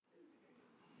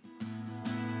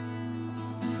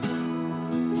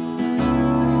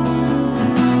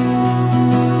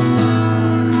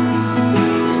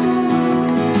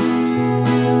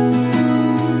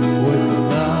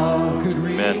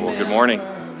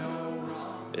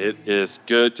It is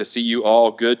good to see you all,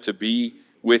 good to be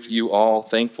with you all.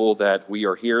 Thankful that we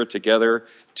are here together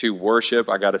to worship.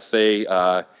 I got to say,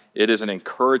 it is an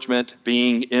encouragement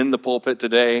being in the pulpit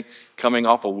today, coming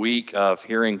off a week of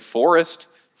hearing Forrest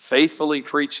faithfully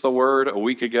preach the word a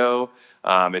week ago.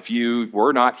 If you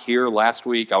were not here last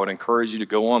week, I would encourage you to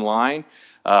go online,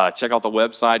 check out the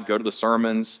website, go to the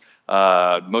sermons,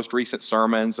 most recent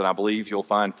sermons, and I believe you'll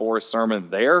find Forrest's sermon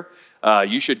there.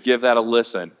 You should give that a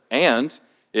listen. And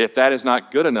if that is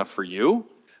not good enough for you,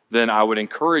 then I would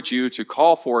encourage you to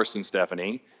call Forrest and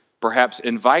Stephanie, perhaps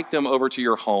invite them over to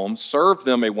your home, serve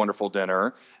them a wonderful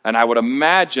dinner, and I would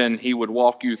imagine he would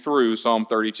walk you through Psalm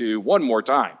 32 one more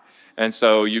time. And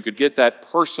so you could get that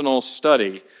personal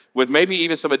study with maybe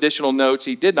even some additional notes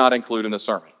he did not include in the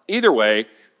sermon. Either way,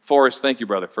 Forrest, thank you,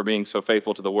 brother, for being so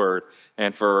faithful to the word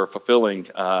and for fulfilling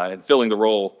and filling the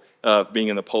role of being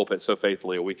in the pulpit so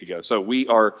faithfully a week ago. So we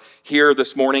are here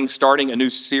this morning starting a new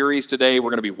series today.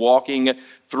 We're going to be walking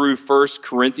through 1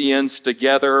 Corinthians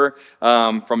together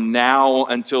from now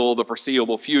until the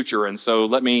foreseeable future. And so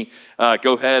let me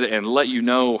go ahead and let you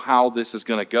know how this is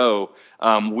going to go.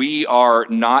 We are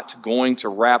not going to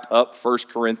wrap up 1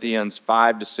 Corinthians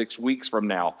 5 to 6 weeks from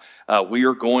now. We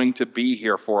are going to be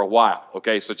here for a while.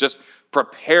 Okay, so just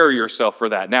prepare yourself for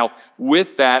that. Now,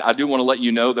 with that, I do want to let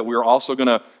you know that we're also going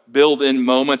to build in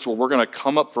moments where we're going to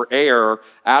come up for air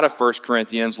out of 1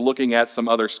 Corinthians, looking at some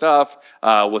other stuff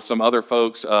with some other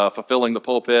folks fulfilling the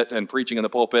pulpit and preaching in the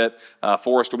pulpit.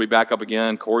 Forrest will be back up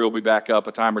again. Corey will be back up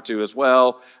a time or two as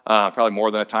well. Probably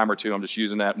more than a time or two. I'm just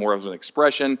using that more as an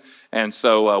expression. And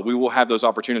so we will have those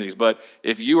opportunities. But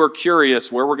if you are curious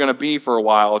where we're going to be for a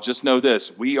while, just know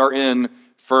this. We are in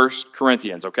 1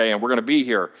 Corinthians, okay? And we're going to be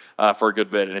here for a good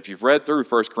bit. And if you've read through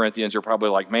 1 Corinthians, you're probably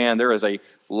like, man, there is a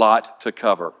lot to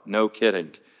cover. No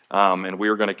kidding. And we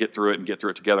are going to get through it and get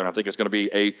through it together. And I think it's going to be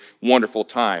a wonderful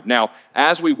time. Now,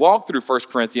 as we walk through 1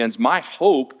 Corinthians, my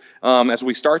hope as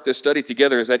we start this study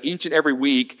together is that each and every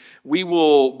week we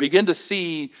will begin to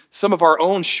see some of our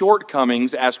own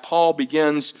shortcomings as Paul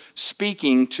begins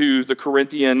speaking to the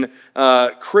Corinthian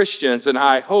Christians. And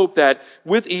I hope that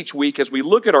with each week, as we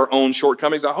look at our own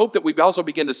shortcomings, I hope that we also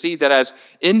begin to see that as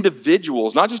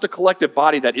individuals, not just a collective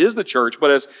body that is the church, but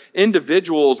as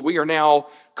individuals, we are now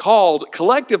called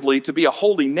collectively to be a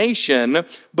holy nation,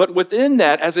 but within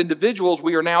that, as individuals,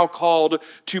 we are now called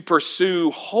to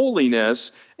pursue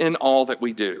holiness in all that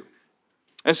we do.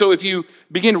 And so if you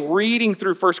begin reading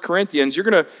through 1 Corinthians, you're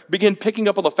going to begin picking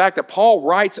up on the fact that Paul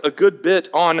writes a good bit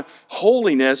on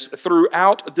holiness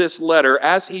throughout this letter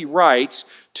as he writes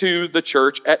to the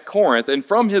church at Corinth. And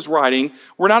from his writing,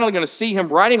 we're not only going to see him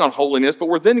writing on holiness, but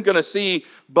we're then going to see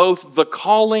both the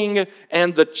calling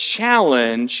and the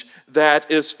challenge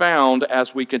that is found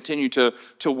as we continue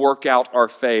to work out our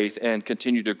faith and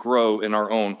continue to grow in our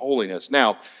own holiness.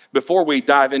 Now, before we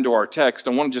dive into our text,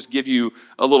 I want to just give you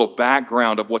a little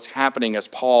background of what's happening as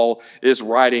Paul is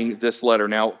writing this letter.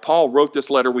 Now, Paul wrote this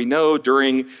letter, we know,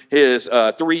 during his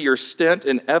 3-year stint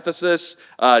in Ephesus,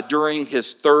 during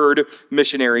his third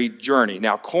missionary journey.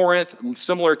 Now, Corinth,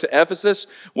 similar to Ephesus,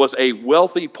 was a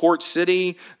wealthy port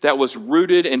city that was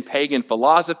rooted in pagan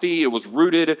philosophy. It was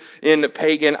rooted in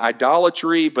pagan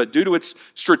idolatry, but due to its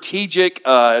strategic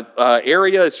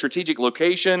area, its strategic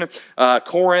location,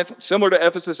 Corinth, similar to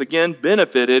Ephesus, again,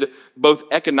 benefited both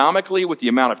economically with the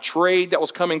amount of trade that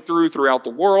was coming throughout the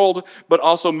world, but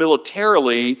also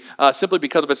militarily, simply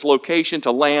because of its location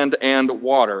to land and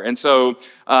water. And so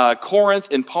Corinth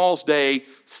in Paul's day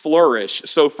flourished.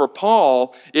 So for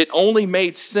Paul, it only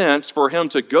made sense for him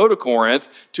to go to Corinth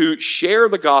to share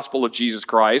the gospel of Jesus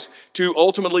Christ, to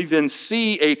ultimately then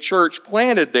see a church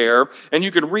planted there. And you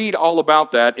can read all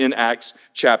about that in Acts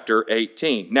chapter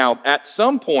 18. Now, at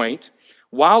some point,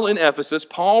 while in Ephesus,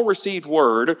 Paul received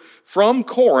word from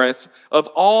Corinth of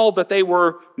all that they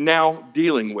were now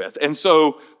dealing with. And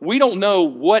so we don't know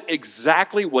what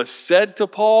exactly was said to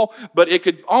Paul, but it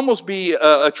could almost be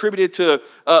attributed to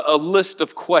a list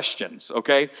of questions,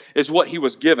 okay, is what he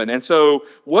was given. And so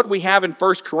what we have in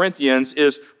 1 Corinthians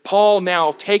is Paul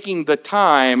now taking the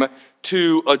time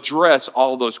to address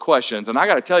all those questions. And I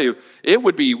got to tell you, it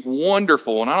would be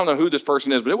wonderful, and I don't know who this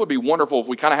person is, but it would be wonderful if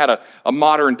we kind of had a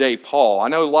modern day Paul. I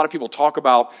know a lot of people talk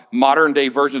about modern day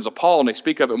versions of Paul, and they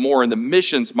speak of it more in the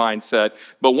missions mindset,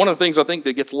 but one of the things I think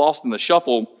that gets lost in the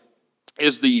shuffle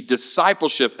is the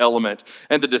discipleship element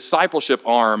and the discipleship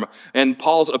arm and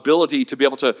Paul's ability to be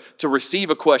able to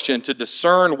receive a question, to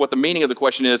discern what the meaning of the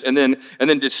question is, and then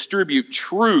distribute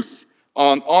truth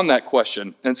on that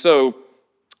question. And so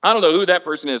I don't know who that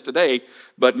person is today,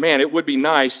 but man, it would be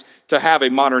nice to have a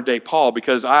modern day Paul,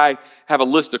 because I have a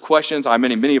list of questions.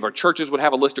 Many of our churches would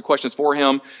have a list of questions for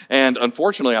him. And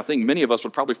unfortunately, I think many of us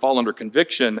would probably fall under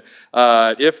conviction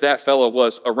if that fellow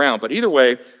was around. But either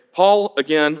way, Paul,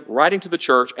 again, writing to the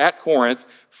church at Corinth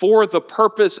for the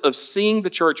purpose of seeing the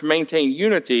church maintain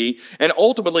unity, and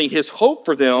ultimately his hope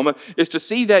for them is to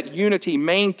see that unity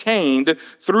maintained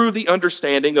through the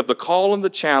understanding of the call and the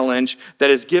challenge that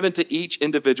is given to each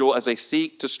individual as they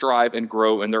seek to strive and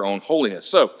grow in their own holiness.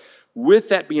 So, with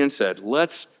that being said,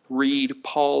 let's read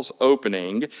Paul's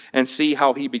opening and see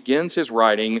how he begins his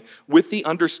writing with the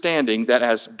understanding that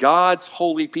as God's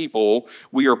holy people,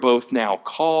 we are both now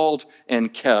called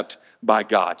and kept by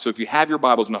God. So if you have your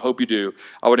Bibles, and I hope you do,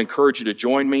 I would encourage you to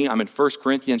join me. I'm in 1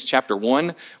 Corinthians chapter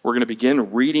 1. We're going to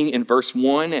begin reading in verse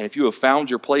 1, and if you have found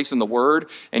your place in the Word,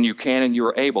 and you can and you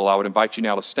are able, I would invite you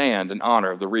now to stand in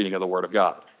honor of the reading of the Word of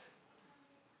God.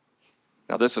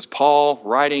 Now this is Paul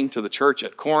writing to the church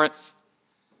at Corinth.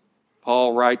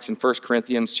 Paul writes in 1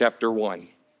 Corinthians chapter 1,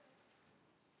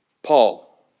 Paul,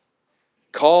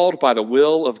 called by the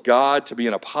will of God to be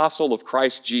an apostle of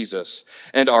Christ Jesus,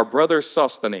 and our brother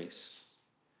Sosthenes,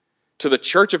 to the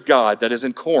church of God that is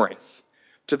in Corinth,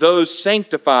 to those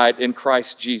sanctified in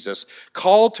Christ Jesus,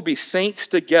 called to be saints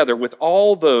together with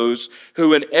all those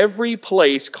who in every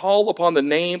place call upon the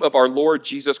name of our Lord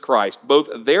Jesus Christ,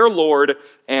 both their Lord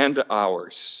and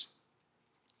ours.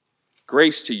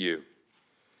 Grace to you,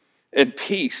 and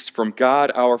peace from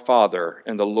God our Father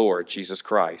and the Lord Jesus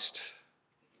Christ.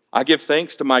 I give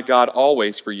thanks to my God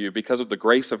always for you because of the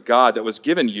grace of God that was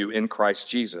given you in Christ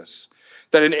Jesus,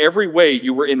 that in every way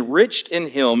you were enriched in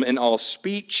him in all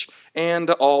speech and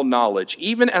all knowledge,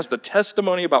 even as the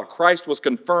testimony about Christ was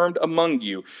confirmed among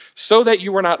you, so that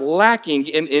you were not lacking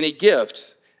in any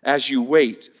gift as you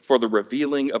wait for the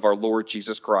revealing of our Lord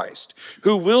Jesus Christ,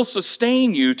 who will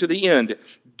sustain you to the end,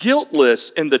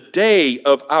 guiltless in the day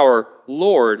of our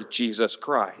Lord Jesus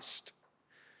Christ.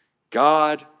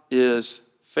 God is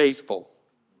faithful,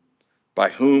 by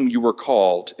whom you were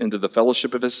called into the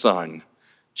fellowship of his Son,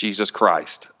 Jesus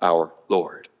Christ, our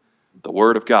Lord. The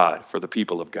word of God for the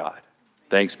people of God.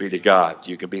 Thanks be to God.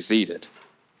 You can be seated.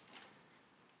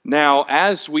 Now,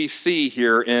 as we see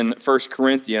here in 1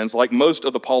 Corinthians, like most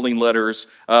of the Pauline letters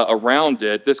around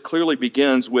it, this clearly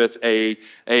begins with a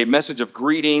message of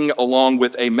greeting along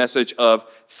with a message of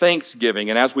thanksgiving.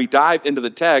 And as we dive into the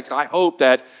text, I hope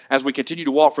that as we continue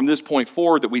to walk from this point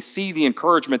forward, that we see the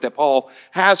encouragement that Paul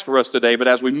has for us today. But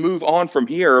as we move on from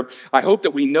here, I hope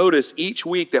that we notice each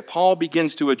week that Paul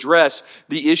begins to address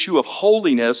the issue of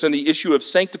holiness and the issue of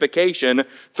sanctification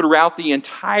throughout the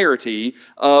entirety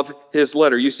of his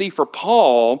letter. You see, for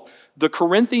Paul, the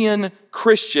Corinthian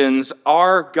Christians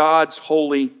are God's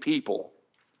holy people.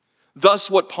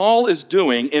 Thus, what Paul is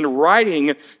doing in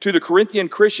writing to the Corinthian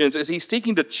Christians is he's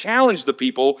seeking to challenge the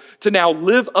people to now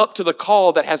live up to the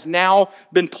call that has now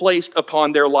been placed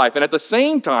upon their life. And at the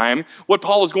same time, what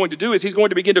Paul is going to do is he's going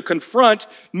to begin to confront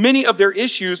many of their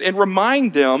issues and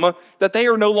remind them that they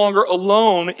are no longer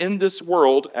alone in this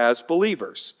world as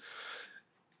believers.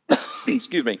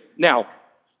 Excuse me. Now,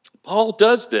 Paul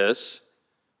does this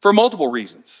for multiple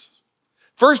reasons.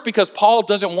 First, because Paul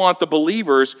doesn't want the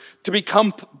believers to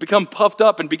become puffed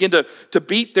up and begin to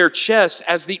beat their chests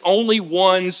as the only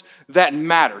ones that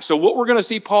matter. So what we're going to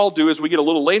see Paul do as we get a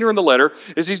little later in the letter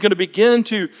is he's going to begin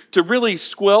to really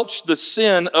squelch the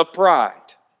sin of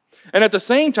pride. And at the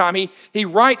same time, he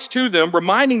writes to them,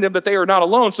 reminding them that they are not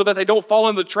alone so that they don't fall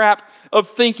into the trap of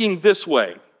thinking this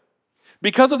way.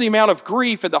 Because of the amount of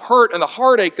grief and the hurt and the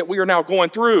heartache that we are now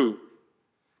going through,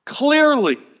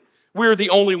 clearly, we're the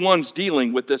only ones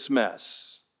dealing with this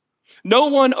mess. No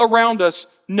one around us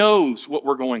knows what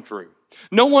we're going through.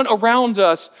 No one around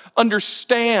us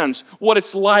understands what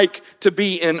it's like to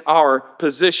be in our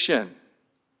position.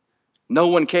 No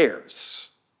one cares,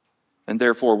 and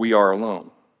therefore we are alone.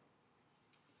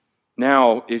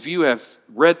 Now, if you have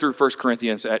read through 1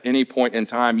 Corinthians at any point in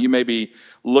time, you may be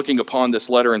looking upon this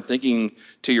letter and thinking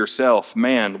to yourself,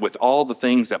 man, with all the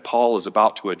things that Paul is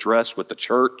about to address with the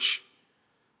church,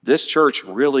 this church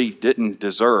really didn't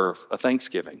deserve a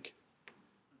Thanksgiving.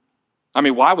 I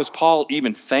mean, why was Paul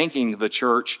even thanking the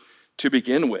church to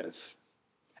begin with?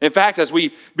 In fact, as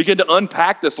we begin to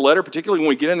unpack this letter, particularly when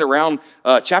we get into around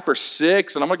chapter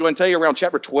 6, and I'm going to go and tell you around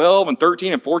chapter 12 and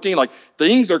 13 and 14, like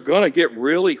things are going to get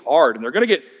really hard and they're going to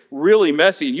get really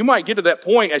messy. And you might get to that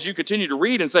point as you continue to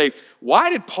read and say, why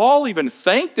did Paul even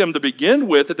thank them to begin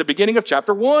with at the beginning of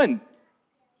chapter 1?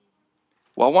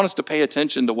 Well, I want us to pay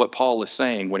attention to what Paul is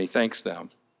saying when he thanks them.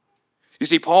 You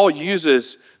see, Paul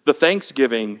uses the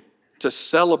thanksgiving to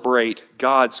celebrate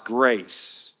God's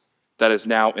grace that is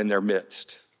now in their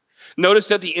midst. Notice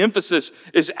that the emphasis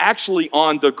is actually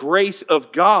on the grace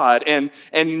of God and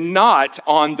not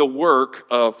on the work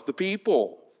of the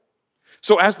people.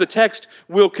 So as the text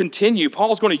will continue,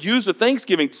 Paul's going to use the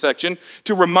Thanksgiving section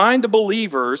to remind the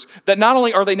believers that not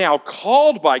only are they now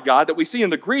called by God, that we see in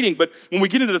the greeting, but when we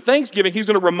get into the Thanksgiving, he's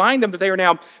going to remind them that they are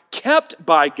now kept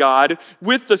by God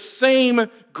with the same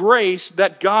grace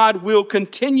that God will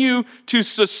continue to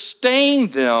sustain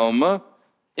them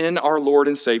in our Lord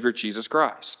and Savior Jesus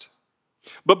Christ.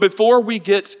 But before we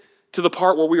get to the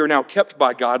part where we are now kept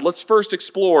by God, let's first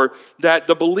explore that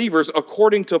the believers,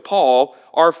 according to Paul,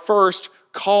 are first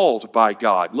called by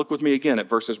God. Look with me again at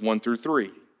verses 1 through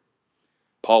 3.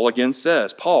 Paul again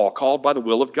says, Paul, called by the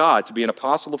will of God to be an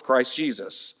apostle of Christ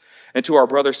Jesus, and to our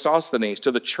brother Sosthenes,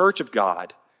 to the church of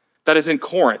God that is in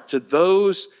Corinth, to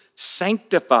those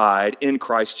sanctified in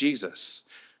Christ Jesus,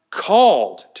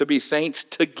 called to be saints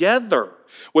together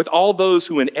with all those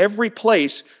who in every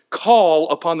place call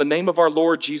upon the name of our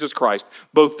Lord Jesus Christ,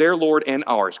 both their Lord and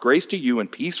ours. Grace to you and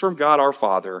peace from God our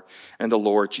Father and the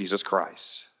Lord Jesus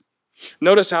Christ.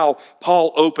 Notice how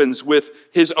Paul opens with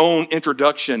his own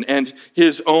introduction and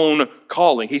his own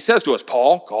calling. He says to us,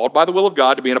 Paul, called by the will of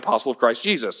God to be an apostle of Christ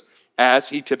Jesus, as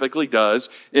he typically does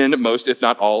in most, if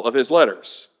not all, of his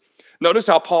letters. Notice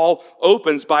how Paul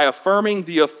opens by affirming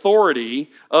the authority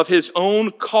of his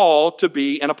own call to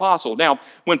be an apostle. Now,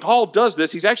 when Paul does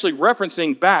this, he's actually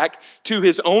referencing back to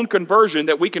his own conversion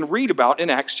that we can read about in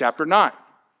Acts chapter 9.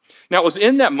 Now, it was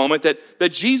in that moment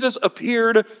that Jesus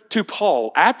appeared to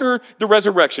Paul after the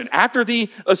resurrection, after the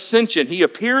ascension. He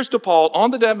appears to Paul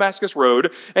on the Damascus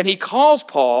Road, and he calls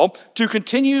Paul to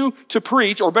continue to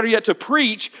preach, or better yet, to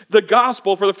preach the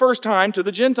gospel for the first time to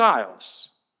the Gentiles.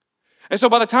 And so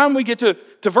by the time we get to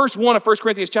verse 1 of 1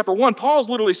 Corinthians chapter 1, Paul's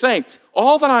literally saying,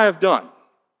 all that I have done,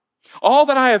 all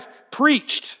that I have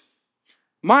preached,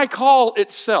 my call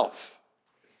itself,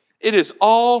 it is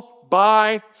all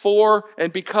by, for,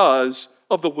 and because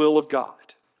of the will of God.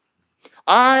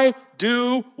 I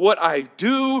do what I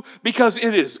do because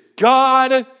it is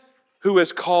God who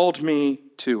has called me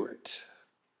to it.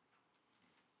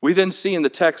 We then see in the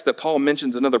text that Paul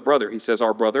mentions another brother. He says,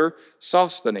 our brother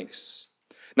Sosthenes.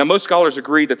 Now, most scholars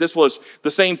agree that this was the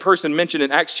same person mentioned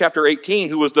in Acts chapter 18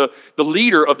 who was the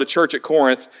leader of the church at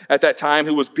Corinth at that time,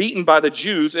 who was beaten by the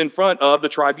Jews in front of the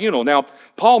tribunal. Now,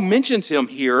 Paul mentions him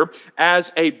here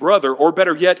as a brother, or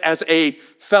better yet, as a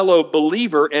fellow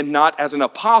believer and not as an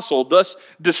apostle, thus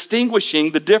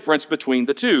distinguishing the difference between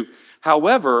the two.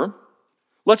 However,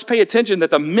 let's pay attention that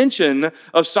the mention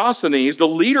of Sosthenes, the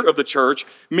leader of the church,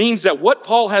 means that what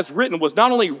Paul has written was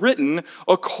not only written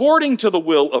according to the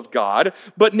will of God,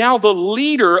 but now the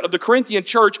leader of the Corinthian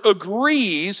church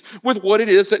agrees with what it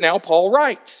is that now Paul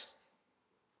writes.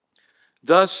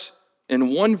 Thus,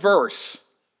 in one verse,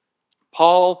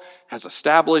 Paul has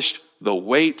established the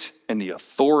weight and the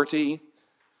authority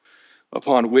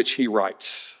upon which he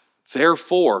writes.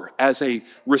 Therefore, as a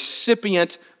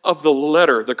recipient of the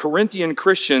letter, the Corinthian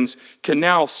Christians can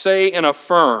now say and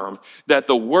affirm that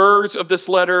the words of this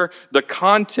letter, the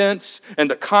contents and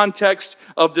the context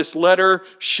of this letter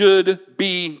should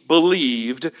be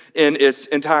believed in its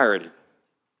entirety.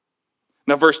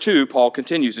 Now, verse 2, Paul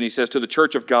continues and he says, to the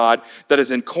church of God that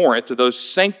is in Corinth, to those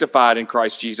sanctified in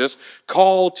Christ Jesus,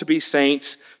 called to be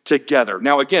saints together.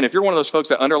 Now, again, if you're one of those folks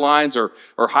that underlines or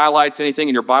highlights anything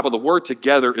in your Bible, the word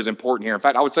together is important here. In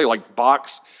fact, I would say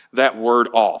box that word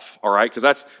off, all right? Because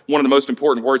that's one of the most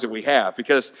important words that we have.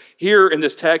 Because here in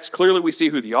this text, clearly we see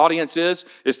who the audience is.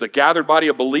 It's the gathered body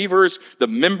of believers, the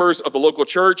members of the local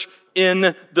church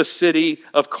in the city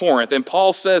of Corinth. And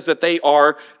Paul says that they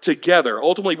are together.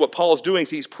 Ultimately, what Paul is doing is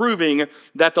he's proving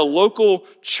that the local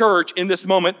church in this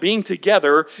moment being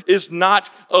together is not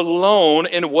alone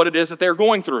in what it is that they're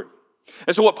going through.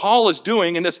 And so what Paul is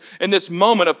doing in this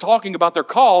moment of talking about their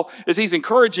call is he's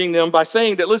encouraging them by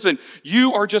saying that, listen,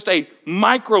 you are just a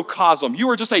microcosm. You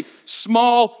are just a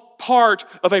small part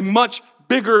of a much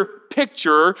bigger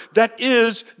picture that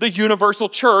is the universal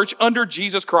church under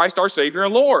Jesus Christ, our Savior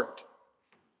and Lord.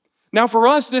 Now, for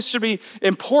us, this should be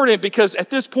important because at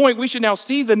this point, we should now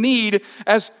see the need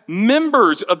as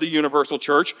members of the universal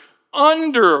church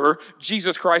under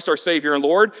Jesus Christ, our Savior and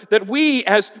Lord, that we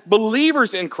as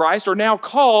believers in Christ are now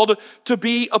called to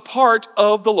be a part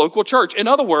of the local church. In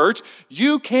other words,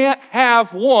 you can't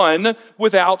have one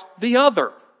without the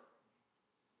other.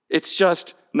 It's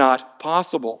just not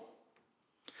possible.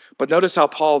 But notice how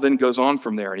Paul then goes on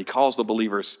from there and he calls the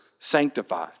believers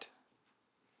sanctified.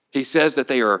 He says that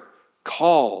they are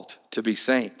called to be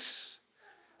saints.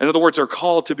 In other words, they're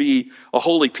called to be a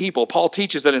holy people. Paul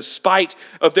teaches that in spite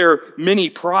of their many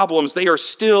problems, they are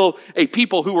still a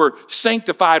people who are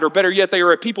sanctified, or better yet, they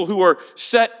are a people who are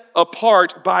set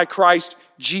apart by Christ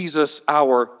Jesus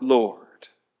our Lord.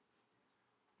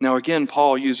 Now again,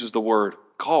 Paul uses the word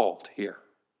called here.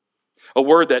 A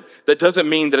word that doesn't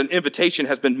mean that an invitation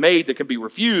has been made that can be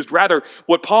refused. Rather,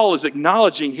 what Paul is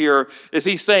acknowledging here is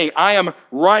he's saying, I am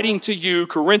writing to you,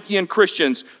 Corinthian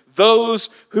Christians, those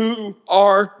who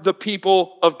are the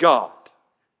people of God.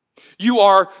 You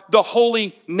are the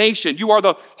holy nation. You are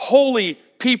the holy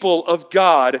people of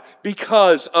God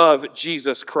because of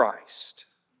Jesus Christ.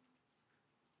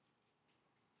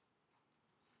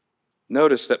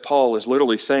 Notice that Paul is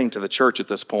literally saying to the church at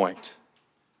this point,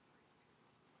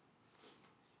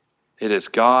 it is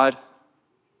God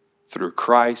through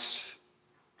Christ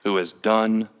who has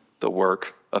done the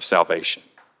work of salvation.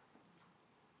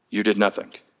 You did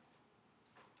nothing.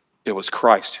 It was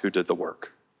Christ who did the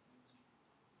work.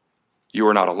 You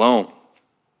are not alone,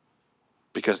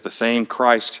 because the same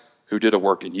Christ who did a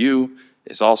work in you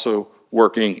is also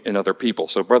working in other people.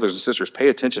 So brothers and sisters, pay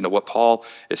attention to what Paul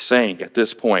is saying at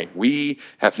this point. We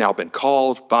have now been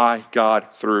called by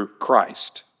God through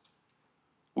Christ.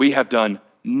 We have done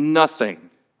nothing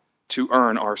to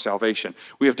earn our salvation.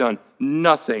 We have done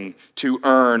nothing to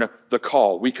earn the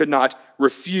call. We could not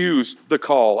refuse the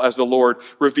call as the Lord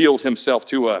revealed himself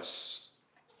to us.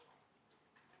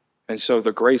 And so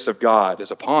the grace of God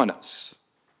is upon us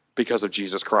because of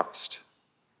Jesus Christ.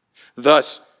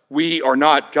 Thus, we are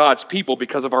not God's people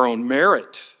because of our own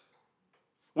merit.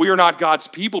 We are not God's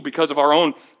people because of our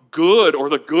own good or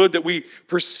the good that we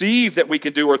perceive that we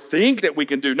can do or think that we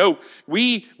can do. No,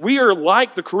 we are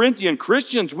like the Corinthian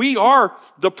Christians. We are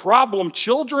the problem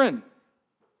children.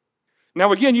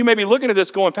 Now again, you may be looking at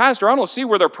this going, Pastor, I don't see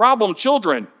where they're problem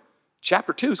children.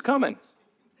 Chapter 2 is coming.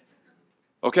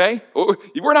 Okay?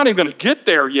 We're not even going to get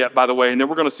there yet, by the way, and then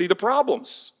we're going to see the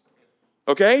problems.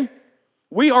 Okay?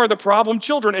 We are the problem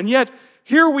children, and yet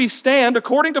here we stand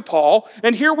according to Paul,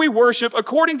 and here we worship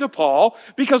according to Paul,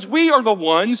 because we are the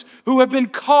ones who have been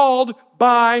called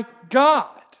by God.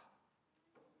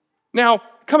 Now,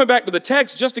 coming back to the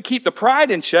text, just to keep the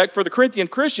pride in check for the Corinthian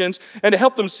Christians and to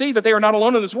help them see that they are not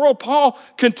alone in this world, Paul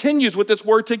continues with this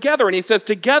word together, and he says,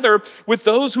 together with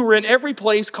those who are in every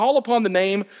place, call upon the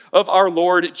name of our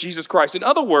Lord Jesus Christ. In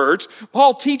other words,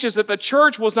 Paul teaches that the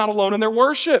church was not alone in their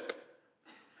worship.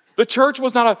 The church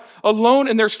was not alone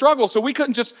in their struggle, so we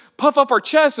couldn't just puff up our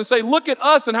chests and say, look at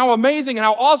us and how amazing and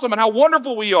how awesome and how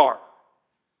wonderful we are.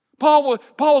 Paul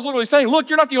was literally saying, look,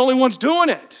 you're not the only ones doing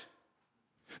it.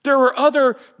 There are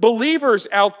other believers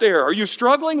out there. Are you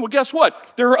struggling? Well, guess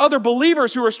what? There are other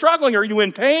believers who are struggling. Are you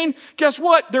in pain? Guess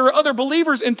what? There are other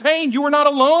believers in pain. You are not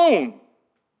alone.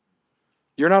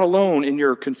 You're not alone in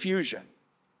your confusion.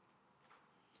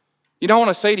 You know, I want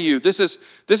to say to you, this is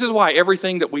why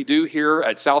everything that we do here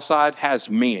at Southside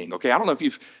has meaning. Okay, I don't know if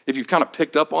you've kind of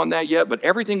picked up on that yet, but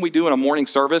everything we do in a morning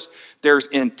service, there's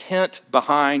intent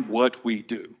behind what we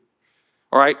do.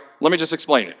 All right, let me just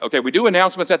explain it. Okay, we do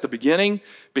announcements at the beginning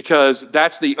because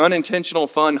that's the unintentional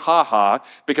fun ha-ha,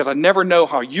 because I never know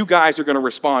how you guys are going to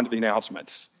respond to the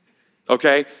announcements.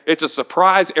 Okay, it's a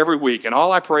surprise every week, and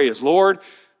all I pray is, Lord,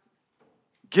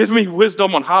 give me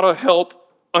wisdom on how to help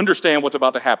understand what's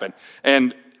about to happen.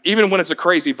 And even when it's a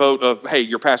crazy vote of, hey,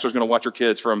 your pastor's going to watch your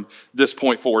kids from this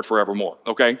point forward forevermore,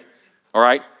 okay? All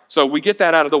right? So we get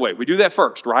that out of the way. We do that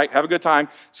first, right? Have a good time.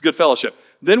 It's good fellowship.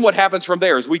 Then what happens from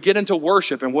there is we get into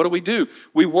worship, and what do?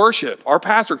 We worship. Our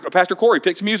pastor, Pastor Corey,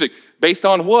 picks music based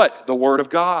on what? The Word of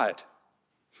God.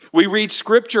 We read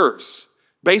scriptures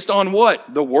based on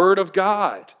what? The Word of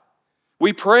God.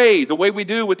 We pray the way we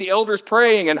do with the elders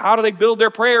praying, and how do they build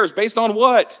their prayers based on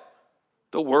what?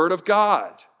 The Word of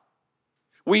God.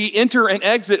 We enter and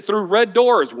exit through red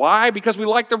doors. Why? Because we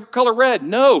like the color red?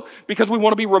 No, because we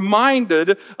want to be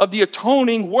reminded of the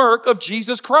atoning work of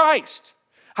Jesus Christ.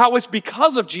 How it's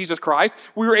because of Jesus Christ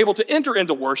we were able to enter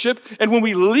into worship, and when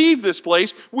we leave this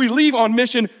place, we leave on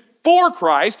mission for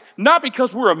Christ, not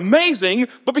because we're amazing,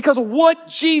 but because of what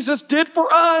Jesus did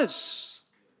for us.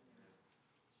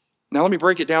 Now let me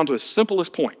break it down to its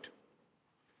simplest point.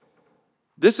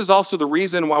 This is also the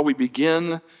reason why we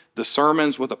begin the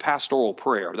sermons with a pastoral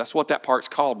prayer. That's what that part's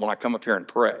called when I come up here and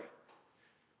pray.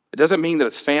 It doesn't mean that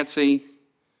it's fancy.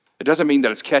 It doesn't mean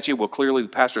that it's catchy. Well, clearly the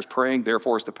pastor's praying,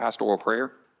 therefore it's the pastoral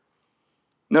prayer.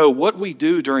 No, what we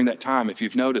do during that time, if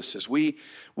you've noticed, is we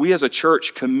as a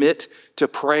church commit to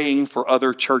praying for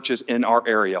other churches in our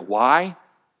area. Why?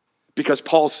 Because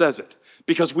Paul says it.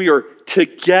 Because we are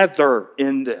together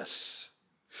in this.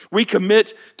 We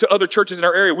commit to other churches in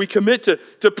our area. We commit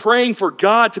to praying for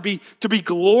God to be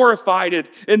glorified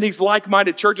in these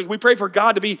like-minded churches. We pray for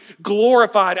God to be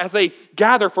glorified as they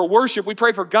gather for worship. We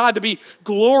pray for God to be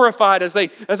glorified as they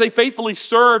faithfully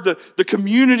serve the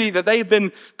community that they've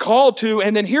been called to.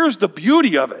 And then here's the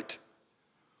beauty of it.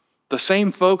 The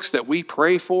same folks that we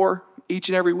pray for each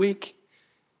and every week,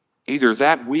 either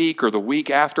that week or the week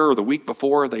after or the week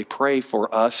before, they pray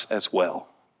for us as well.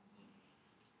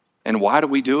 And why do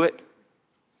we do it?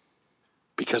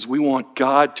 Because we want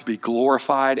God to be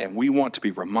glorified and we want to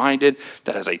be reminded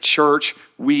that as a church,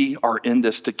 we are in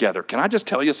this together. Can I just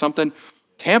tell you something?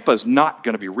 Tampa's not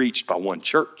going to be reached by one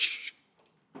church.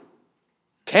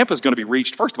 Tampa's going to be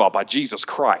reached, first of all, by Jesus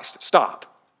Christ. Stop.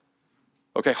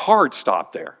 Okay, hard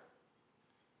stop there.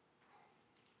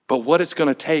 But what it's going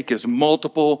to take is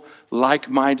multiple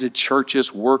like-minded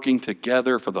churches working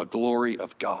together for the glory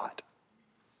of God.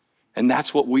 And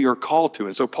that's what we are called to.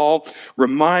 And so Paul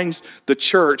reminds the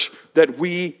church that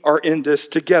we are in this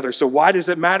together. So why does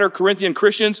it matter, Corinthian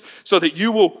Christians? So that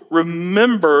you will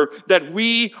remember that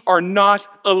we are not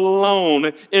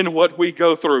alone in what we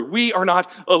go through. We are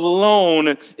not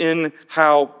alone in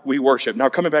how we worship. Now,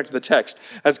 coming back to the text,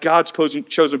 as God's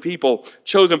chosen people,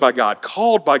 chosen by God,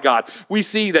 called by God, we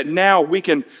see that now we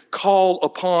can call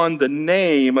upon the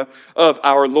name of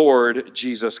our Lord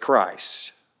Jesus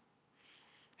Christ.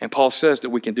 And Paul says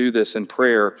that we can do this in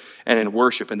prayer and in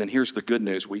worship. And then here's the good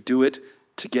news. We do it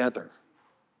together.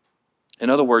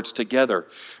 In other words, together,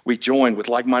 we join with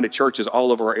like-minded churches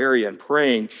all over our area in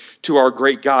praying to our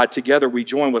great God. Together, we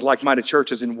join with like-minded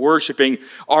churches in worshiping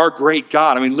our great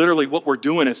God. I mean, literally what we're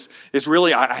doing is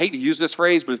really, I hate to use this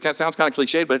phrase, but it sounds kind of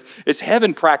cliched, but it's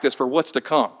heaven practice for what's to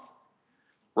come,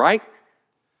 right?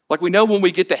 Like we know when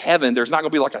we get to heaven, there's not going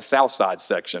to be like a South Side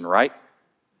section, right?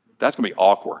 That's going to be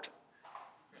awkward.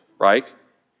 Right?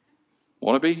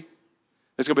 Want to be?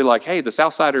 It's going to be like, hey, the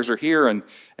Southsiders are here, and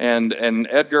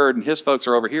Edgar and his folks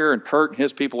are over here, and Kurt and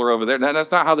his people are over there. Now, that's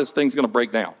not how this thing's going to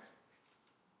break down.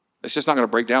 It's just not going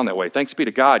to break down that way. Thanks be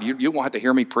to God, you won't have to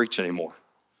hear me preach anymore.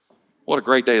 What a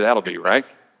great day that'll be, right?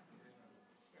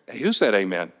 Hey, who said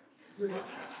amen?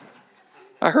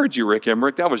 I heard you, Rick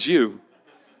Emmerich. That was you.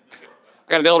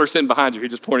 I got an elder sitting behind you. He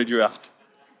just pointed you out.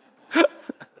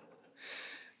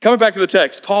 Coming back to the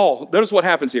text, Paul, notice what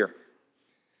happens here.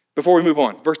 Before we move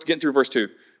on, getting through verse 2.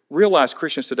 Realize,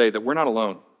 Christians today, that we're not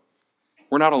alone.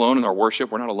 We're not alone in our worship.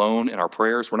 We're not alone in our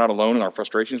prayers. We're not alone in our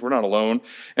frustrations. We're not alone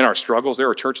in our struggles. There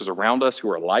are churches around us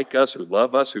who are like us, who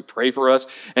love us, who pray for us.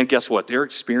 And guess what? They're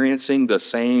experiencing the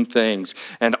same things.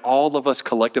 And all of us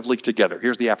collectively together,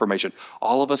 here's the affirmation,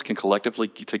 all of us can collectively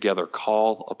together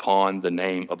call upon the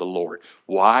name of the Lord.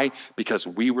 Why? Because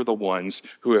we were the ones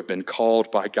who have been called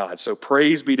by God. So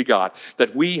praise be to God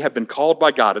that we have been called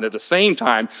by God. And at the same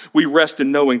time, we rest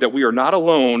in knowing that we are not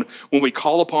alone when we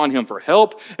call upon Him for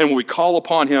help and when we call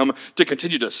upon Him to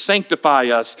continue to sanctify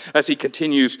us as He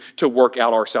continues to work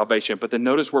out our salvation. But then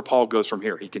notice where Paul goes from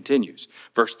here. He continues.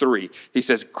 Verse 3, he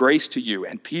says, grace to you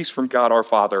and peace from God our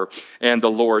Father and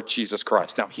the Lord Jesus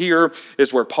Christ. Now here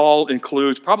is where Paul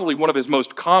includes probably one of his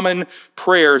most common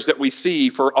prayers that we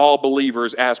see for all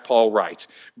believers as Paul writes.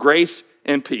 Grace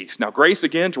and peace. Now, grace,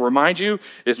 again, to remind you,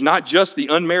 is not just the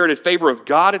unmerited favor of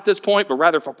God at this point, but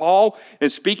rather for Paul, in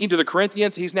speaking to the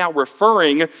Corinthians, he's now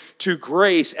referring to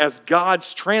grace as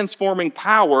God's transforming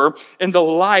power in the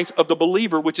life of the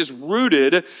believer, which is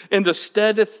rooted in the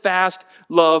steadfast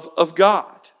love of God.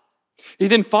 He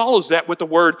then follows that with the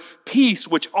word peace,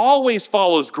 which always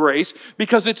follows grace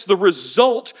because it's the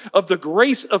result of the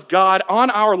grace of God on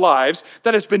our lives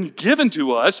that has been given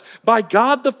to us by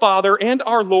God the Father and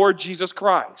our Lord Jesus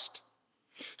Christ.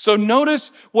 So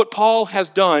notice what Paul has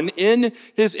done in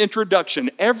his introduction.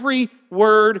 Every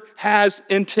word has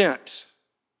intent.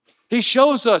 He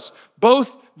shows us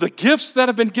both the gifts that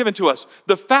have been given to us,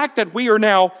 the fact that we are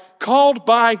now called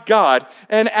by God,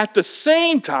 and at the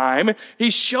same time,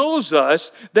 he shows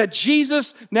us that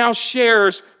Jesus now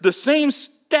shares the same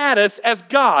status as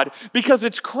God because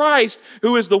it's Christ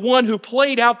who is the one who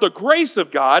played out the grace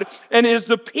of God and is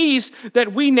the peace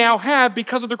that we now have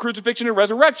because of the crucifixion and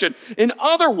resurrection. In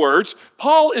other words,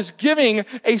 Paul is giving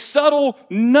a subtle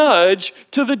nudge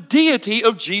to the deity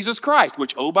of Jesus Christ,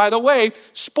 which, oh, by the way,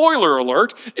 spoiler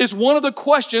alert, is one of the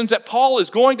questions that Paul is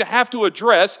going to have to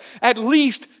address at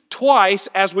least twice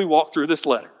as we walk through this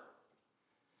letter.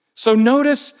 So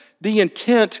notice the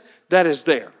intent that is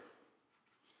there.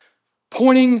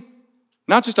 Pointing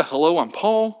not just a hello, I'm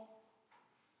Paul,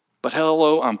 but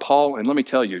hello, I'm Paul, and let me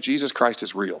tell you, Jesus Christ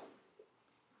is real.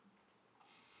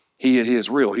 He is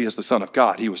real. He is the Son of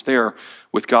God. He was there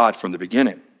with God from the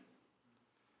beginning.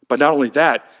 But not only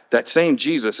that, that same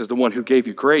Jesus is the one who gave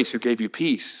you grace, who gave you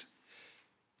peace.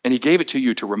 And he gave it to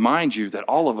you to remind you that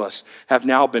all of us have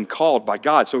now been called by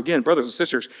God. So again, brothers and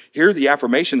sisters, hear the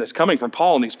affirmation that's coming from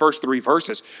Paul in these first 3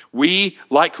 verses. We,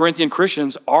 like Corinthian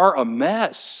Christians, are a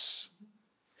mess.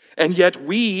 And yet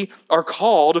we are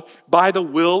called by the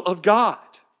will of God,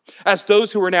 as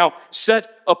those who are now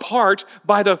set apart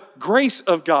by the grace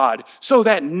of God, so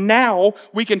that now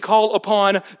we can call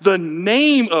upon the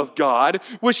name of God,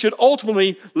 which should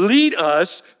ultimately lead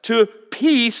us to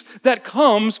peace that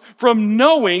comes from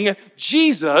knowing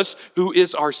Jesus, who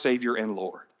is our Savior and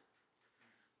Lord.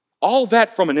 All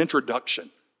that from an introduction.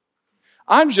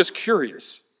 I'm just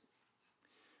curious,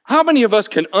 how many of us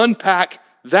can unpack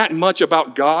that much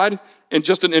about God in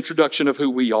just an introduction of who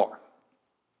we are?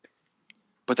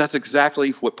 But that's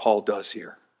exactly what Paul does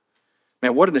here.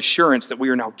 Man, what an assurance that we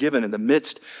are now given in the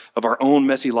midst of our own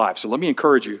messy lives. So let me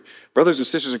encourage you, brothers and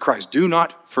sisters in Christ, do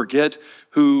not forget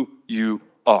who you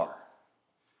are.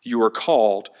 You are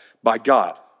called by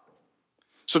God.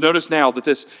 So notice now that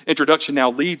this introduction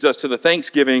now leads us to the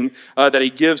thanksgiving that he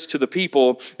gives to the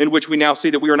people, in which we now see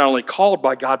that we are not only called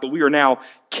by God, but we are now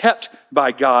kept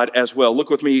by God as well. Look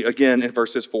with me again in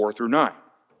verses 4 through 9.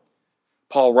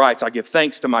 Paul writes, I give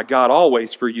thanks to my God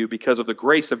always for you because of the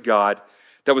grace of God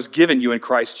that was given you in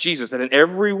Christ Jesus, that in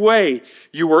every way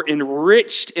you were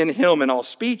enriched in him in all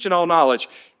speech and all knowledge,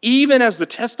 even as the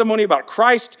testimony about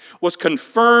Christ was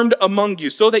confirmed among you,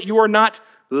 so that you are not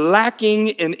lacking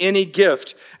in any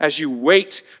gift as you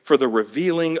wait for the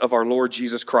revealing of our Lord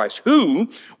Jesus Christ, who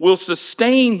will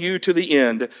sustain you to the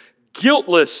end,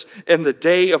 guiltless in the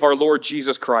day of our Lord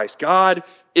Jesus Christ. God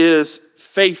is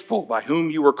faithful, by whom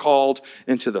you were called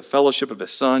into the fellowship of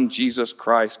his Son, Jesus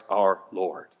Christ our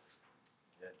Lord.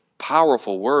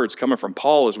 Powerful words coming from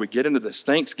Paul as we get into this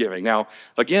Thanksgiving. Now,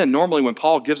 again, normally when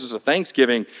Paul gives us a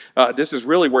Thanksgiving, this is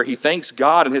really where he thanks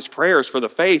God in his prayers for the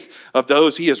faith of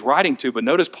those he is writing to. But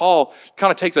notice Paul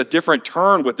kind of takes a different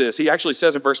turn with this. He actually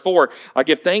says in verse 4, I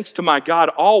give thanks to my God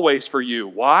always for you.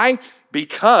 Why?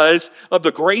 Because of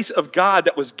the grace of God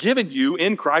that was given you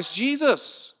in Christ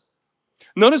Jesus.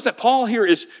 Notice that Paul here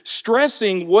is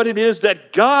stressing what it is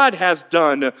that God has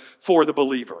done for the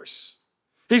believers.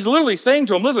 He's literally saying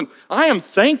to them, listen, I am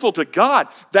thankful to God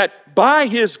that by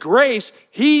his grace,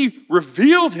 he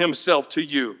revealed himself to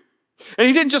you. And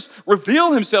he didn't just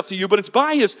reveal himself to you, but it's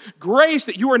by his grace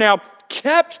that you are now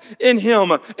kept in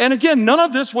him. And again, none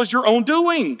of this was your own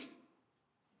doing.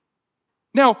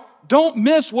 Now, don't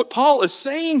miss what Paul is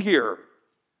saying here.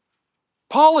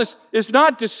 Paul is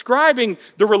not describing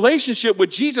the relationship with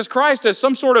Jesus Christ as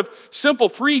some sort of simple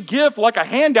free gift like a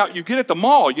handout you get at the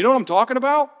mall. You know what I'm talking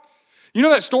about? You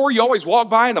know that store you always walk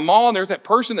by in the mall and there's that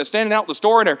person that's standing out in the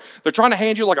store and they're trying to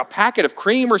hand you like a packet of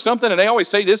cream or something and they always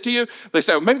say this to you? They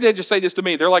say, maybe they just say this to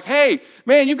me. They're like, hey,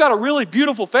 man, you've got a really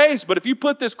beautiful face, but if you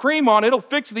put this cream on, it'll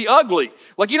fix the ugly.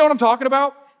 Like, you know what I'm talking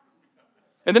about?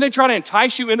 And then they try to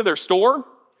entice you into their store.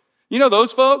 You know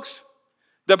those folks?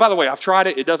 That, by the way, I've tried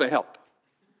it. It doesn't help.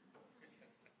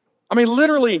 I mean,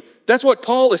 literally, that's what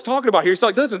Paul is talking about here. He's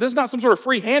like, listen, this is not some sort of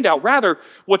free handout. Rather,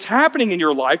 what's happening in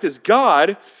your life is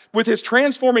God, with his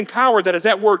transforming power that is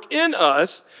at work in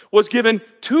us, was given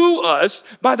to us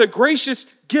by the gracious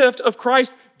gift of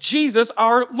Christ Jesus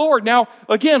our Lord. Now,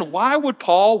 again, why would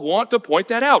Paul want to point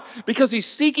that out? Because he's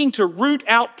seeking to root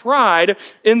out pride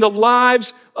in the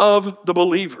lives of the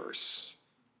believers.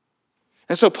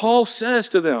 And so Paul says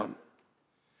to them,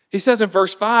 he says in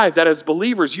verse 5 that as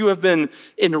believers, you have been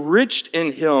enriched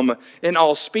in him in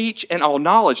all speech and all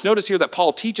knowledge. Notice here that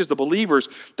Paul teaches the believers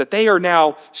that they are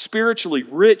now spiritually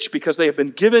rich because they have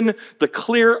been given the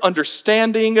clear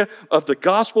understanding of the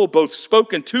gospel, both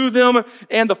spoken to them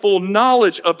and the full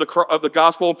knowledge of the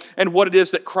gospel and what it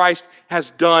is that Christ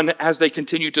has done as they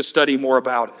continue to study more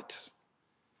about it.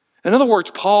 In other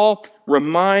words, Paul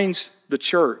reminds the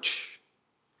church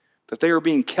that they are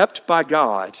being kept by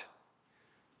God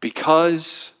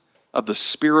because of the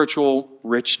spiritual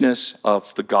richness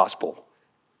of the gospel.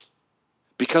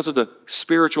 Because of the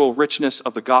spiritual richness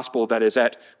of the gospel that is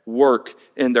at work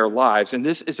in their lives. And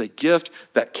this is a gift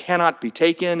that cannot be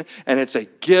taken, and it's a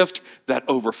gift that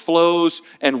overflows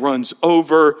and runs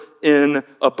over in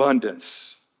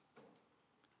abundance.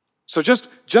 So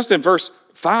just in verse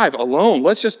 5 alone,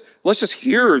 let's just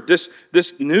hear this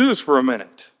news for a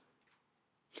minute.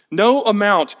 No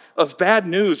amount of bad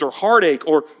news or heartache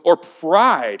or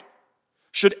pride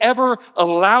should ever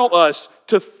allow us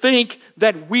to think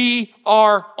that we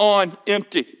are on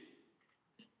empty.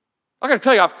 I got to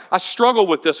tell you, I struggle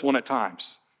with this one at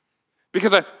times.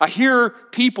 Because I hear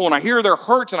people and I hear their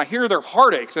hurts and I hear their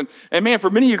heartaches. And man, for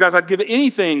many of you guys, I'd give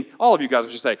anything, all of you guys I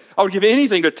should say, I would give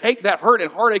anything to take that hurt and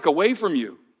heartache away from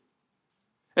you.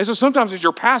 And so sometimes as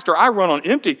your pastor, I run on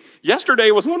empty.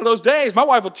 Yesterday was one of those days. My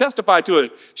wife will testify to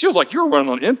it. She was like, you're running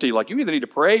on empty. Like you either need to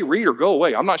pray, read, or go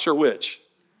away. I'm not sure which.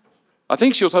 I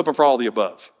think she was hoping for all the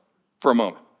above for a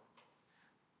moment.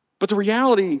 But the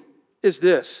reality is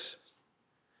this.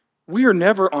 We are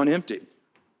never on empty.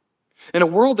 In a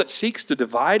world that seeks to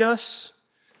divide us,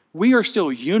 we are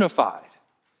still unified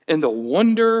in the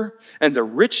wonder and the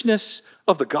richness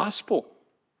of the gospel.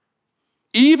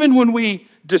 Even when we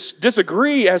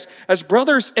disagree as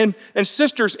brothers and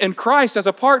sisters in Christ, as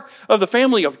a part of the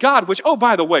family of God, which, oh,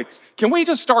 by the way, can we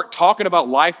just start talking about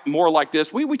life more like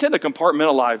this? We tend to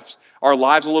compartmentalize our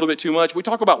lives a little bit too much. We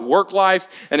talk about work life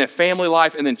and then family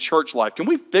life and then church life. Can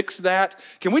we fix that?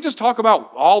 Can we just talk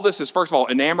about all this is, first of all,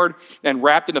 enamored and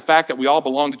wrapped in the fact that we all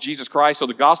belong to Jesus Christ, so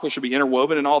the gospel should be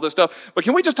interwoven and all this stuff? But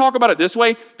can we just talk about it this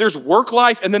way? There's work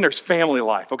life and then there's family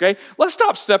life, okay? Let's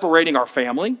stop separating our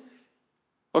family.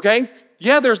 Okay?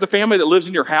 Yeah, there's the family that lives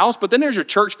in your house, but then there's your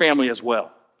church family as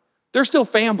well. They're still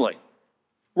family.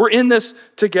 We're in this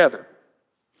together.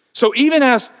 So even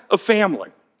as a family,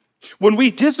 when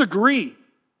we disagree,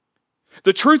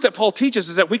 the truth that Paul teaches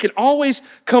is that we can always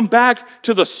come back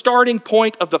to the starting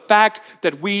point of the fact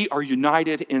that we are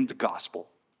united in the gospel.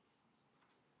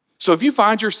 So if you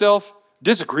find yourself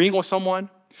disagreeing with someone,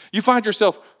 you find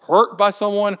yourself hurt by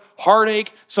someone,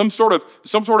 heartache, some sort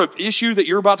of issue that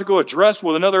you're about to go address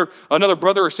with another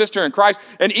brother or sister in Christ.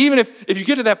 And even if you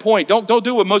get to that point, don't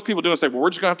do what most people do and say, well, we're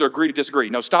just going to have to agree to disagree.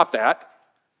 No, stop that.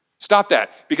 Stop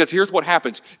that. Because here's what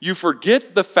happens. You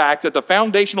forget the fact that the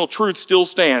foundational truth still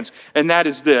stands, and that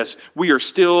is this. We are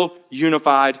still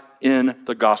unified in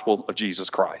the gospel of Jesus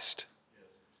Christ.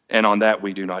 And on that,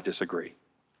 we do not disagree.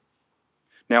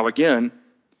 Now, again,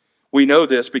 we know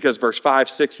this because verse 5,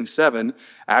 6, and 7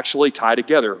 actually tie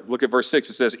together. Look at verse 6.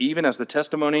 It says, even as the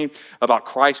testimony about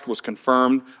Christ was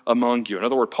confirmed among you. In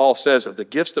other words, Paul says that the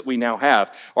gifts that we now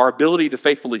have, our ability to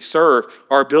faithfully serve,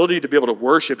 our ability to be able to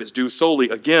worship is due solely,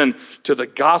 again, to the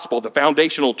gospel, the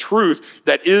foundational truth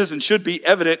that is and should be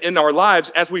evident in our lives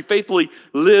as we faithfully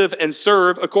live and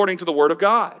serve according to the word of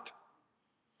God.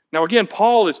 Now again,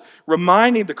 Paul is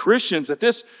reminding the Christians that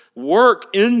this work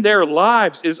in their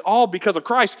lives is all because of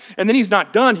Christ. And then he's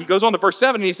not done. He goes on to verse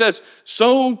 7 and he says,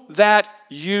 so that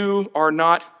you are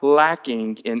not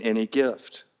lacking in any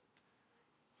gift.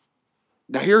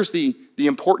 Now here's the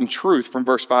important truth from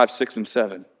verse 5, 6, and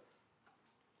 7.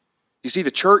 You see,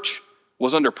 the church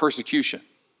was under persecution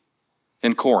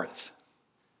in Corinth.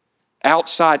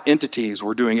 Outside entities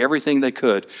were doing everything they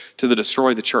could to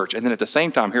destroy the church. And then at the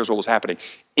same time, here's what was happening.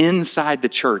 Inside the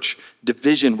church,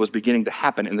 division was beginning to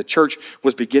happen, and the church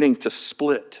was beginning to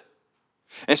split.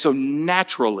 And so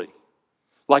naturally,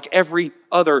 like every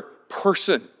other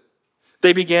person,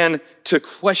 they began to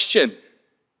question.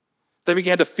 They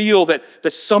began to feel that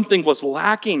something was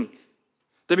lacking.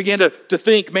 They began to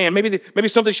think, man, maybe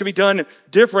something should be done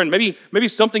different. Maybe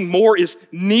something more is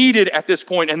needed at this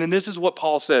point. And then this is what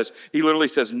Paul says. He literally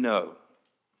says, no.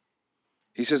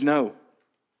 He says, no.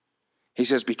 He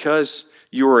says, because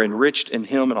you are enriched in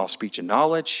him in all speech and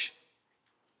knowledge,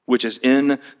 which is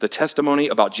in the testimony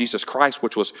about Jesus Christ,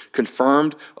 which was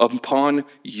confirmed upon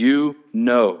you,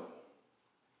 know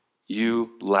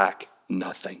you lack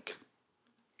nothing.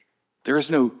 There is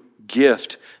no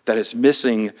gift that is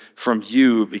missing from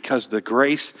you because the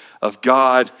grace of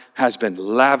God has been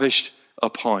lavished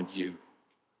upon you.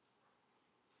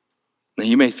 Now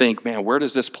you may think, man, where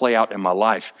does this play out in my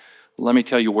life? Let me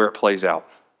tell you where it plays out.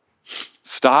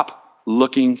 Stop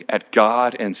looking at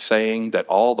God and saying that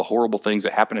all the horrible things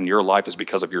that happen in your life is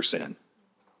because of your sin.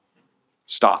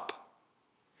 Stop.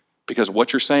 Because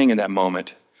what you're saying in that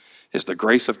moment is the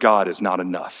grace of God is not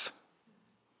enough.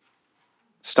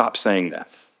 Stop saying that.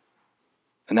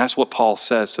 And that's what Paul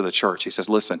says to the church. He says,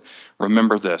 listen,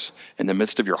 remember this. In the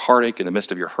midst of your heartache, in the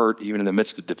midst of your hurt, even in the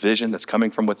midst of division that's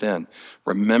coming from within,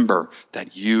 remember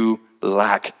that you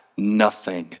lack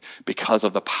nothing because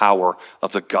of the power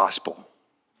of the gospel.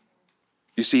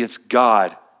 You see, it's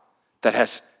God that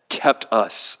has kept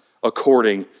us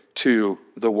according to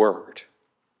the word.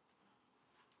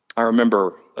 I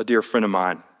remember a dear friend of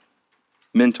mine,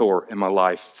 mentor in my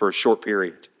life for a short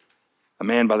period, a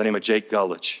man by the name of Jake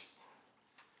Gulledge,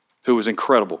 who was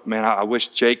incredible. Man, I wish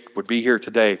Jake would be here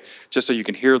today just so you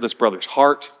can hear this brother's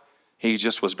heart, He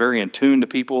just was very in tune to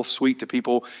people, sweet to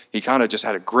people. He kind of just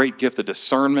had a great gift of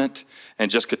discernment and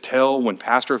just could tell when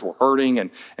pastors were hurting and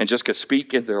just could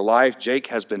speak into their life. Jake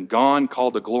has been gone,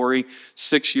 called to glory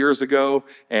 6 years ago.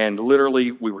 And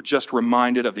literally, we were just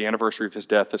reminded of the anniversary of his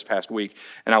death this past week.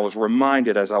 And I was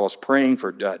reminded as I was praying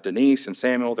for Denise and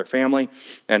Samuel, their family,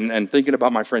 and thinking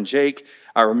about my friend Jake,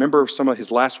 I remember some of his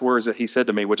last words that he said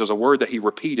to me, which is a word that he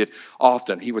repeated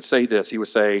often. He would say this. He would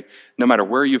say, no matter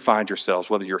where you find yourselves,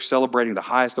 whether you're celebrating the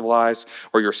highest of highs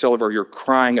or you're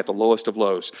crying at the lowest of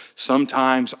lows,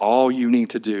 sometimes all you need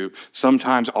to do,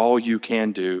 sometimes all you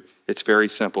can do, it's very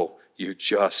simple. You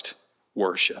just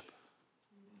worship.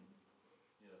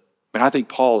 And I think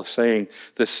Paul is saying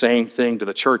the same thing to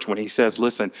the church when he says,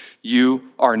 listen, you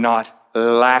are not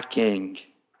lacking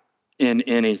in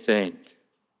anything.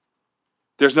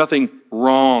 There's nothing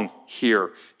wrong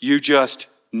here. You just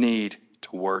need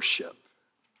to worship.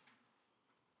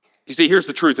 You see, here's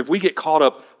the truth. If we get caught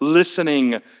up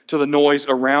listening to the noise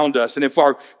around us, and if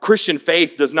our Christian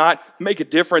faith does not make a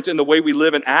difference in the way we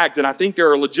live and act, then I think there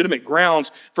are legitimate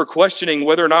grounds for questioning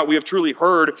whether or not we have truly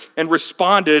heard and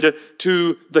responded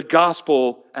to the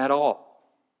gospel at all.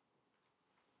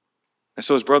 And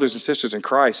so as brothers and sisters in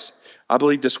Christ, I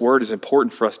believe this word is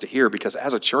important for us to hear because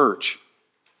as a church,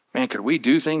 man, could we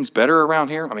do things better around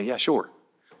here? I mean, yeah, sure.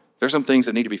 There's some things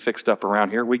that need to be fixed up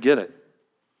around here. We get it.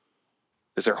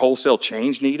 Is there wholesale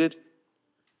change needed?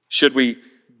 Should we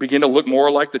begin to look more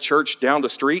like the church down the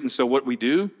street? And so what we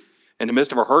do in the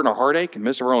midst of our hurt and our heartache, in the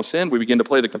midst of our own sin, we begin to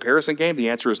play the comparison game? The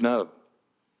answer is no.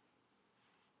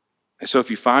 And so if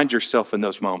you find yourself in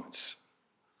those moments,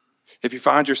 if you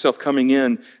find yourself coming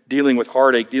in, dealing with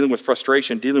heartache, dealing with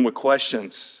frustration, dealing with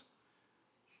questions,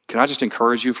 can I just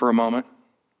encourage you for a moment?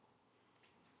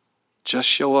 Just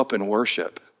show up and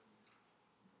worship.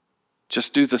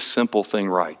 Just do the simple thing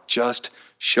right. Just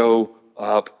show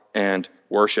up and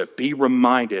worship. Be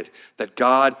reminded that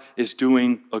God is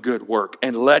doing a good work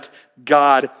and let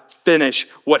God finish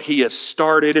what He has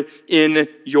started in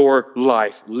your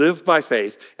life. Live by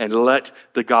faith and let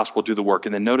the gospel do the work.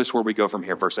 And then notice where we go from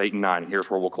here, verse 8 and 9. And here's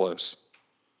where we'll close.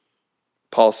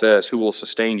 Paul says, who will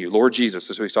sustain you? Lord Jesus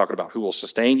is who he's talking about. Who will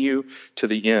sustain you to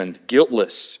the end,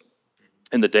 guiltless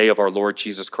in the day of our Lord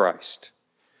Jesus Christ.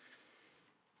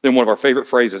 Then one of our favorite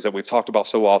phrases that we've talked about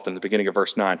so often, the beginning of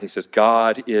verse 9, he says,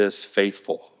 God is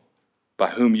faithful, by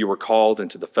whom you were called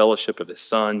into the fellowship of His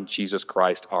Son, Jesus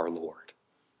Christ our Lord.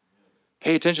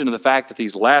 Pay attention to the fact that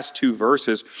these last two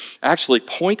verses actually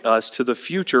point us to the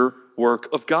future work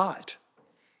of God.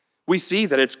 We see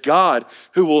that it's God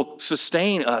who will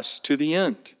sustain us to the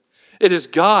end. It is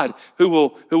God who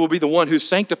will be the one who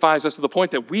sanctifies us to the point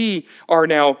that we are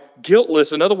now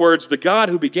guiltless. In other words, the God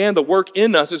who began the work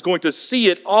in us is going to see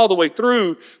it all the way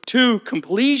through to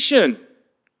completion.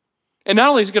 And not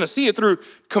only is He going to see it through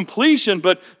completion,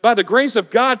 but by the grace of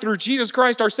God through Jesus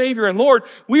Christ our Savior and Lord,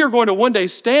 we are going to one day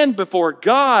stand before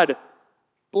God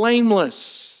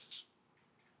blameless.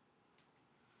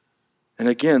 And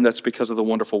again, that's because of the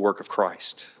wonderful work of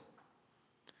Christ.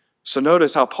 So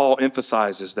notice how Paul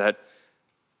emphasizes that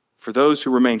for those who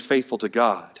remain faithful to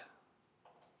God,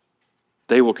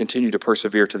 they will continue to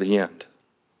persevere to the end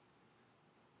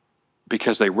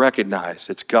because they recognize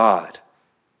it's God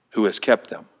who has kept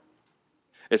them.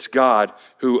 It's God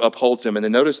who upholds them. And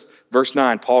then notice verse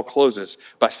 9, Paul closes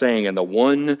by saying, and the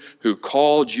one who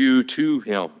called you to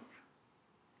Him,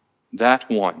 that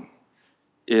one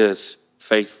is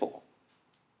faithful.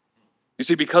 You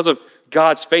see, because of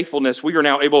God's faithfulness, we are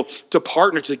now able to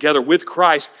partner together with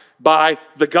Christ by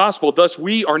the gospel. Thus,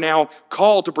 we are now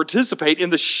called to participate in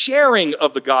the sharing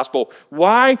of the gospel.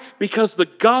 Why? Because the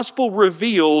gospel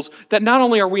reveals that not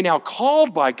only are we now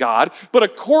called by God, but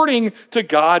according to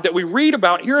God that we read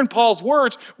about here in Paul's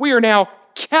words, we are now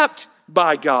kept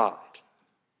by God.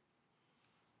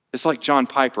 It's like John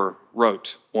Piper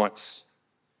wrote once.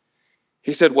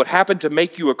 He said, what happened to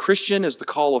make you a Christian is the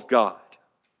call of God.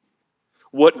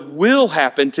 What will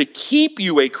happen to keep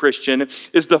you a Christian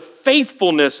is the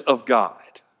faithfulness of God.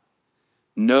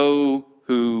 Know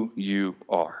who you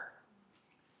are.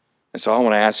 And so I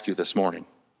want to ask you this morning,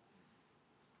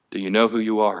 do you know who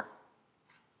you are?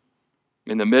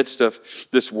 In the midst of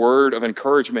this word of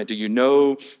encouragement, do you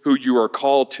know who you are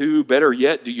called to? Better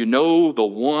yet, do you know the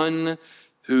one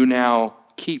who now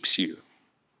keeps you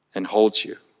and holds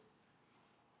you?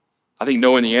 I think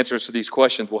knowing the answers to these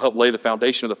questions will help lay the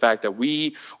foundation of the fact that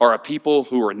we are a people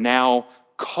who are now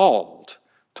called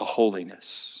to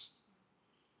holiness.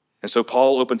 And so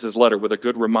Paul opens his letter with a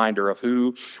good reminder of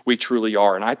who we truly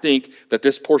are. And I think that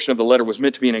this portion of the letter was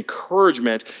meant to be an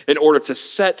encouragement in order to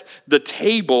set the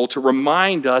table to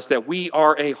remind us that we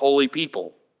are a holy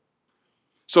people.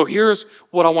 So here's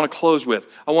what I want to close with.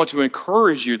 I want to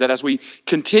encourage you that as we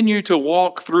continue to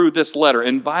walk through this letter,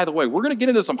 and by the way, we're going to get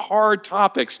into some hard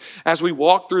topics as we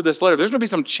walk through this letter. There's going to be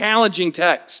some challenging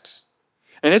texts.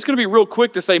 And it's going to be real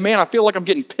quick to say, man, I feel like I'm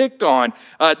getting picked on.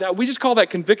 We just call that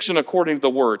conviction according to the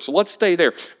word. So let's stay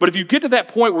there. But if you get to that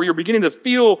point where you're beginning to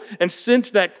feel and sense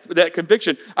that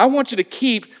conviction, I want you to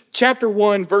keep chapter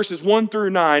 1, verses 1 through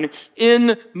 9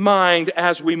 in mind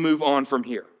as we move on from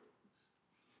here.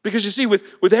 Because you see, with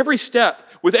every step,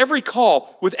 with every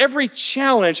call, with every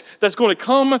challenge that's going to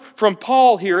come from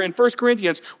Paul here in 1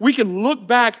 Corinthians, we can look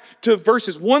back to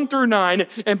verses 1 through 9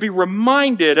 and be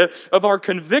reminded of our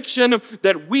conviction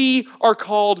that we are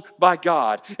called by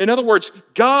God. In other words,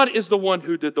 God is the one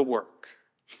who did the work.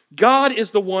 God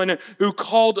is the one who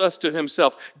called us to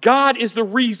himself. God is the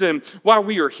reason why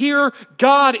we are here.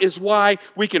 God is why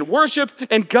we can worship,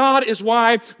 and God is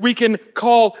why we can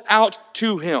call out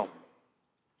to him.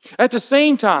 At the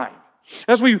same time,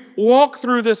 as we walk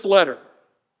through this letter,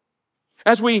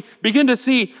 as we begin to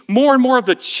see more and more of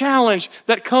the challenge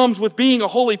that comes with being a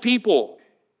holy people,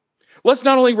 let's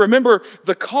not only remember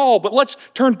the call, but let's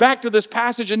turn back to this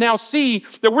passage and now see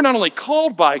that we're not only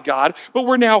called by God, but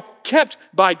we're now kept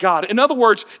by God. In other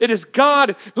words, it is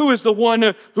God who is the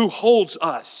one who holds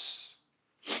us.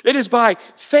 It is by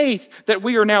faith that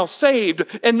we are now saved,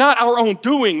 and not our own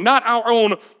doing, not our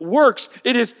own works.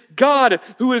 It is God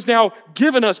who has now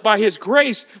given us by his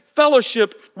grace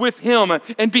fellowship with him.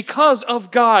 And because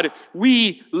of God,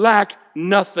 we lack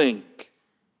nothing.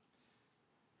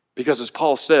 Because as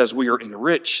Paul says, we are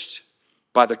enriched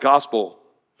by the gospel,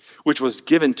 which was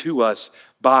given to us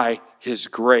by his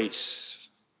grace.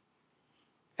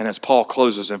 And as Paul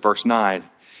closes in verse 9,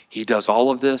 he does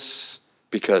all of this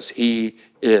because he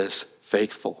is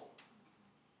faithful.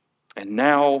 And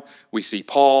now we see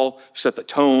Paul set the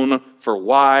tone for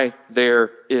why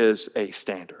there is a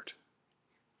standard.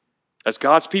 As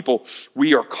God's people,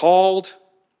 we are called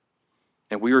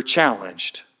and we are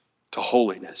challenged to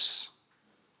holiness.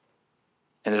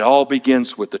 And it all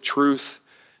begins with the truth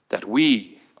that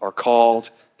we are called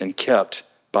and kept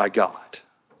by God.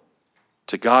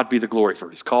 To God be the glory for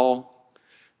his call.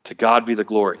 To God be the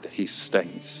glory that he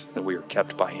sustains, that we are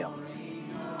kept by him.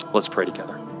 Let's pray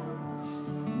together.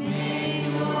 May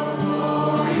your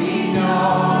glory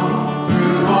know.